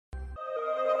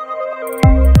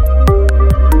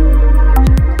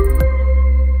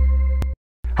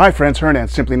Hi friends, Hernan,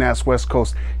 Simply NAS West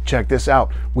Coast. Check this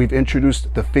out. We've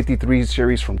introduced the 53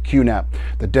 series from QNAP,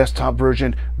 the desktop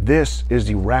version. This is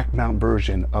the rack mount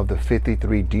version of the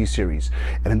 53D series.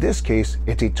 And in this case,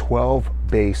 it's a 12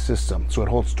 bay system. So it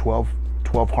holds 12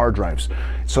 hard drives.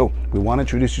 So we want to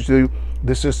introduce you to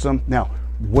this system. Now,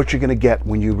 what you're going to get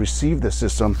when you receive the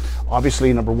system,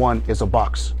 obviously number one is a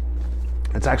box.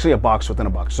 It's actually a box within a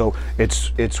box, so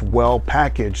it's well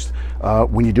packaged.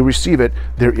 When you do receive it,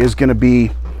 there is going to be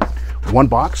one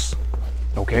box,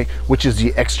 okay, which is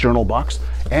the external box,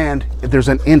 and there's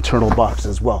an internal box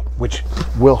as well, which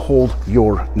will hold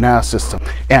your NAS system.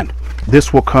 And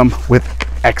this will come with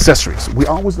accessories. We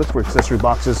always look for accessory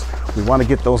boxes. We want to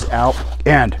get those out.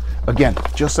 And again,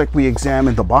 just like we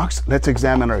examine the box, let's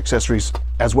examine our accessories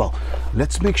as well.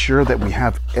 Let's make sure that we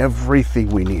have everything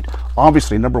we need.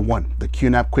 Obviously, number one, the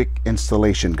QNAP Quick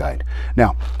Installation Guide.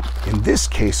 Now, in this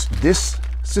case, this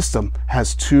system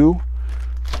has two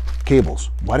cables.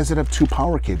 Why does it have two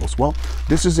power cables? Well,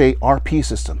 this is a RP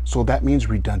system, so that means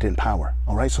redundant power.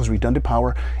 All right, so it's redundant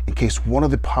power. In case one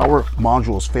of the power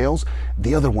modules fails,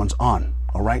 the other one's on.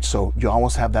 All right, so you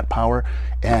always have that power,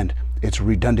 and it's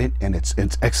redundant, and it's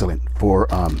excellent for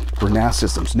NAS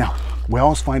systems. Now, we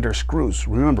always find our screws.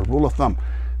 Remember, rule of thumb,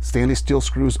 stainless steel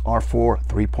screws are for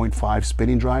 3.5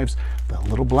 spinning drives. The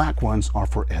little black ones are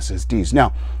for SSDs.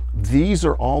 Now, these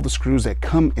are all the screws that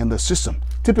come in the system.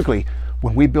 Typically,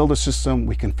 when we build a system,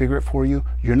 we configure it for you,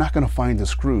 you're not going to find the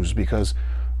screws because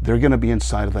they're going to be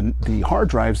inside of the hard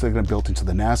drives that are going to be built into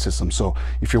the NAS system. So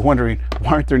if you're wondering,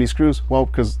 why aren't there any screws? Well,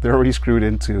 because they're already screwed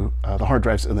into the hard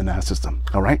drives in the NAS system.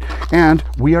 All right. And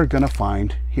we are going to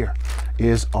find here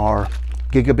is our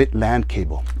Gigabit LAN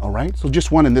cable. All right. So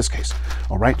just one in this case.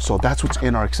 All right. So that's what's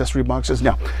in our accessory boxes.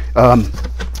 Now,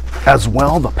 as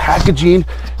well, the packaging,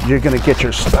 you're going to get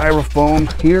your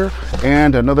styrofoam here.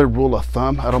 And another rule of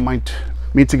thumb, I don't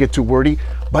mean to get too wordy,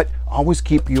 but always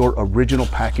keep your original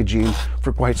packaging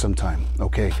for quite some time,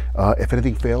 okay? If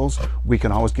anything fails, we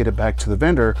can always get it back to the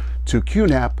vendor, to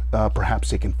QNAP. Perhaps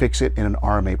they can fix it in an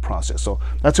RMA process. So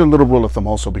that's a little rule of thumb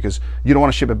also, because you don't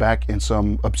want to ship it back in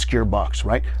some obscure box,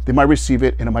 right? They might receive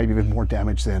it and it might be even more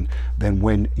damage than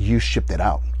when you shipped it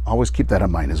out. Always keep that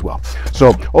in mind as well.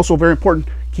 So also very important,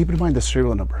 keep in mind the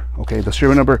serial number, okay? The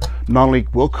serial number not only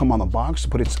will come on the box,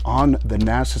 but it's on the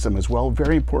NAS system as well.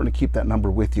 Very important to keep that number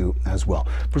with you as well,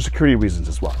 for security reasons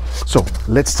as well. So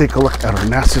let's take a look at our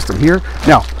NAS system here.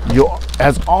 Now,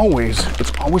 as always,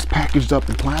 it's always packaged up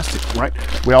in plastic, right?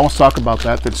 We always talk about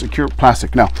that secure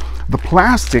plastic. Now, the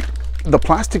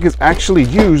plastic is actually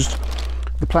used,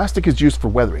 the plastic is used for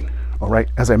weathering, all right?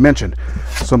 As I mentioned,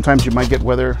 sometimes you might get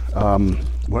weather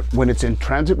when it's in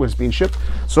transit, when it's being shipped.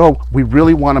 So we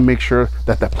really want to make sure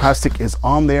that the plastic is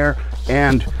on there,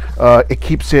 and it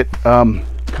keeps it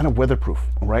kind of weatherproof,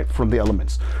 all right, from the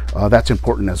elements. That's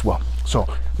important as well. So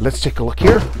let's take a look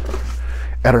here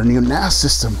at our new NAS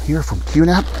system here from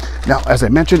QNAP. Now, as I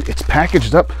mentioned, it's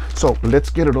packaged up. So let's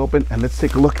get it open and let's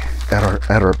take a look at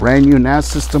our brand new NAS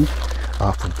system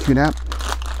from QNAP.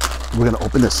 We're going to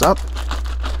open this up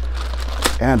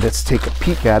and let's take a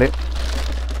peek at it.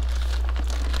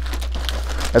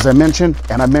 As I mentioned,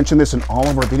 and I mentioned this in all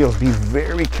of our videos, be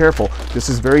very careful. This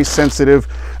is very sensitive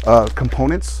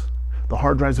components. The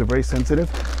hard drives are very sensitive,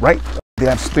 right? They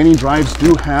have spinning drives,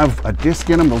 do have a disc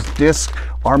in them. Those discs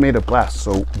are made of glass,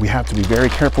 so we have to be very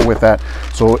careful with that.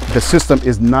 So the system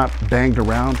is not banged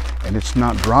around and it's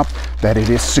not dropped, that it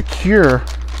is secure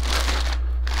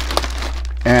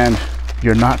and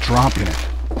you're not dropping it.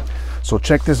 So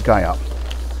check this guy out.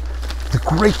 The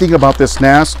great thing about this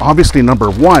NAS, obviously number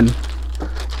one,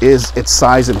 is its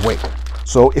size and weight.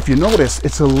 So if you notice,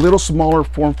 it's a little smaller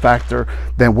form factor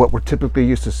than what we're typically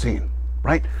used to seeing,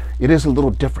 right? It is a little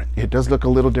different. It does look a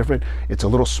little different. It's a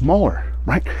little smaller,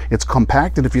 right? It's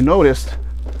compact, and if you noticed,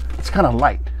 it's kind of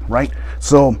light, right?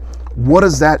 So what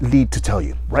does that lead to tell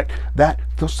you, right? That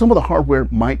some of the hardware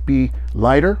might be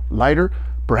lighter,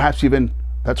 perhaps even,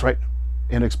 that's right,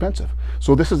 inexpensive.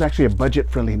 So this is actually a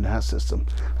budget-friendly NAS system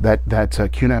that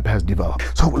QNAP has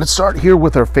developed. So let's start here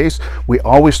with our face. We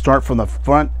always start from the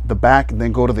front, the back, and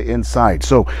then go to the inside.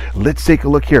 So let's take a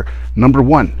look here. Number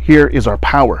one, here is our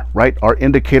power, right? Our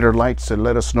indicator lights to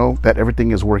let us know that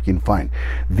everything is working fine.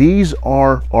 These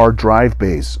are our drive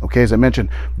bays, okay? As I mentioned,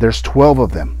 there's 12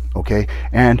 of them, okay?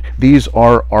 And these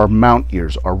are our mount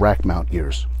ears, our rack mount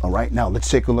ears, all right? Now let's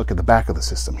take a look at the back of the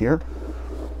system here.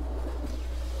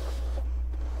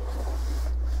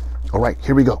 All right,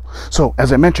 here we go. So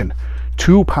as I mentioned,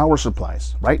 two power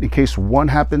supplies, right? In case one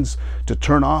happens to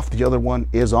turn off, the other one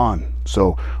is on.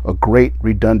 So a great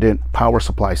redundant power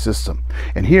supply system.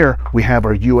 And here we have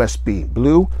our USB.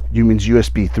 Blue means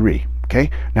USB 3. Okay,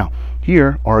 now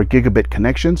here are Gigabit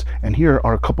connections, and here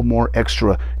are a couple more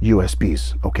extra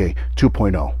USBs, okay,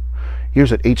 2.0.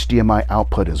 Here's an HDMI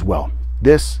output as well.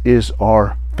 This is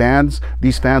our fans.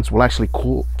 These fans will actually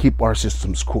keep our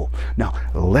systems cool. Now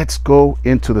let's go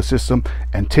into the system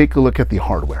and take a look at the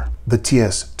hardware. The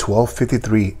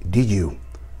TS-1253DU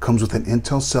comes with an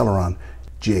Intel Celeron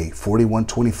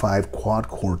J4125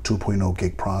 quad-core 2.0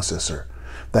 gig processor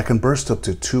that can burst up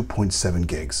to 2.7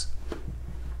 gigs.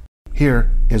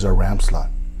 Here is our RAM slot.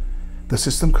 The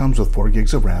system comes with 4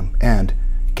 gigs of RAM and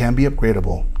can be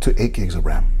upgradable to 8 gigs of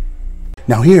RAM.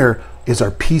 Now here is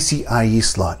our PCIe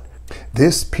slot.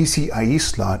 This PCIe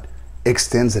slot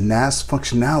extends the NAS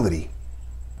functionality.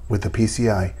 With the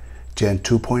PCI Gen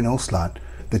 2.0 slot,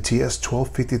 the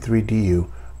TS-1253DU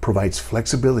provides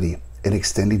flexibility in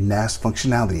extending NAS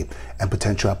functionality and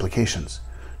potential applications.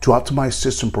 To optimize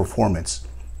system performance,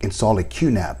 install a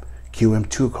QNAP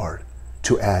QM2 card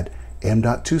to add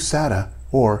M.2 SATA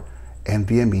or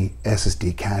NVMe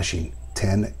SSD caching,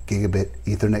 10 gigabit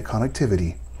Ethernet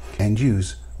connectivity, and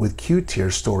use with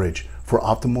Q-tier storage for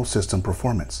optimal system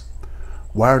performance.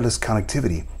 Wireless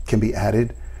connectivity can be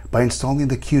added by installing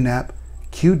the QNAP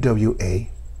QWA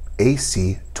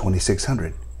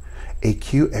AC2600, a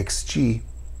QXG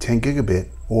 10 gigabit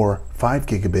or 5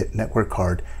 gigabit network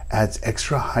card adds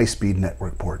extra high-speed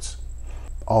network ports.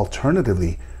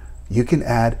 Alternatively, you can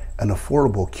add an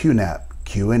affordable QNAP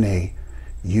QNA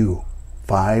U5G-IT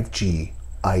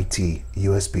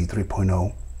USB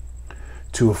 3.0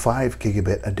 to a 5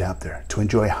 gigabit adapter to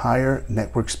enjoy higher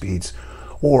network speeds,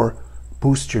 or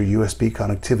boost your USB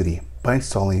connectivity by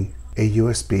installing a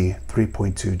USB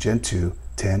 3.2 Gen 2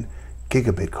 10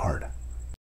 gigabit card.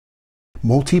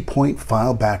 Multi-point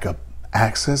file backup,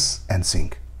 access, and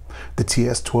sync. The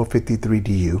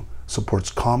TS-1253DU supports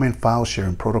common file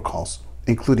sharing protocols,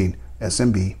 including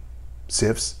SMB,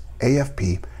 CIFS,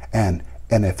 AFP, and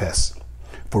NFS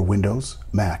for Windows,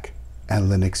 Mac, and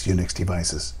Linux Unix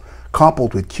devices,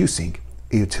 coupled with QSync,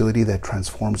 a utility that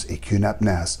transforms a QNAP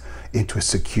NAS into a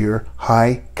secure,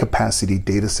 high-capacity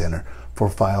data center for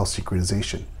file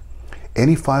synchronization.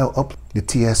 Any file uploaded to the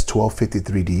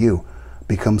TS-1253DU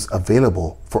becomes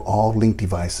available for all linked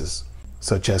devices,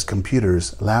 such as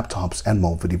computers, laptops, and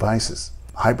mobile devices.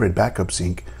 Hybrid Backup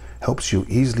Sync helps you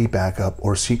easily back up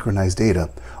or synchronize data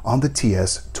on the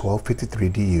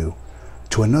TS-1253DU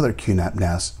to another QNAP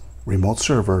NAS, remote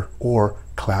server, or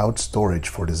cloud storage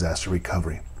for disaster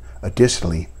recovery.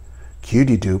 Additionally,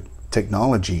 QDedupe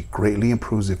technology greatly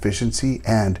improves efficiency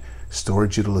and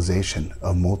storage utilization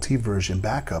of multi-version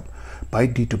backup by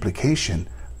deduplicating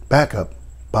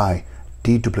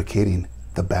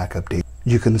the backup data.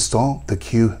 You can install the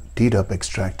QDedupe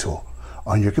extract tool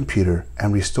on your computer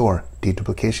and restore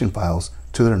deduplication files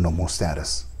to their normal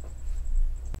status.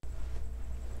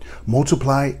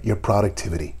 Multiply your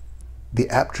productivity. The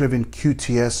app-driven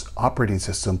QTS operating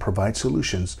system provides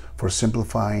solutions for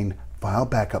simplifying file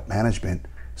backup management,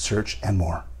 search, and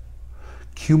more.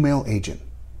 QMail Agent.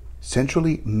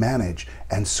 Centrally manage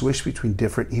and switch between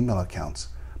different email accounts.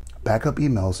 Backup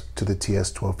emails to the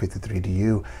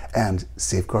TS-1253DU and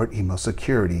safeguard email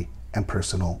security and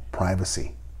personal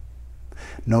privacy.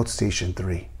 NoteStation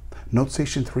 3.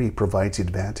 NoteStation 3 provides the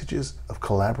advantages of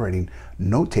collaborating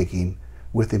note-taking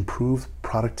with improved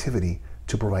productivity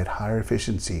to provide higher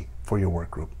efficiency for your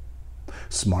workgroup.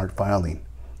 Smart Filing.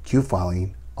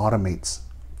 QFiling automates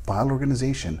file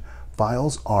organization.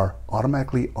 Files are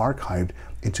automatically archived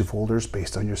into folders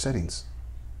based on your settings.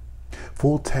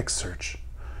 Full Text Search.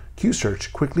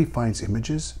 QSearch quickly finds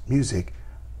images, music,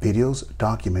 videos,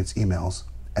 documents, emails,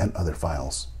 and other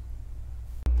files.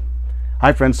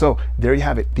 Hi friends, so there you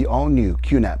have it, the all-new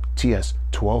QNAP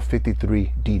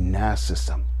TS-1253D NAS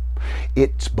system.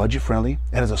 It's budget friendly,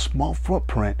 it has a small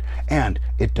footprint, and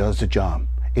it does the job.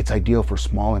 It's ideal for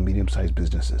small and medium-sized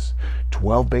businesses.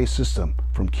 12-base system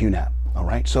from QNAP. All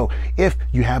right, so if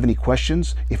you have any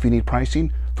questions, if you need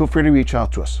pricing, feel free to reach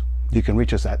out to us. You can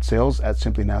reach us at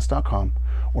sales@simplynas.com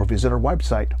or visit our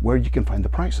website where you can find the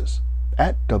prices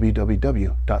at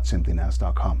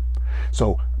www.simplynas.com.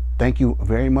 So thank you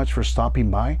very much for stopping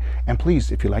by, and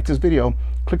please, if you like this video,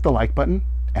 click the like button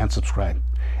and subscribe.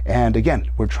 And again,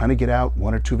 we're trying to get out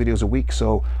 1 or 2 videos a week,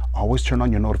 so always turn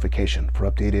on your notification for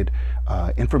updated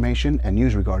information and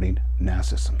news regarding NAS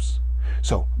systems.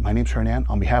 So my name's Hernan.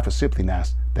 On behalf of Simply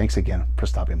NAS, thanks again for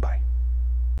stopping by.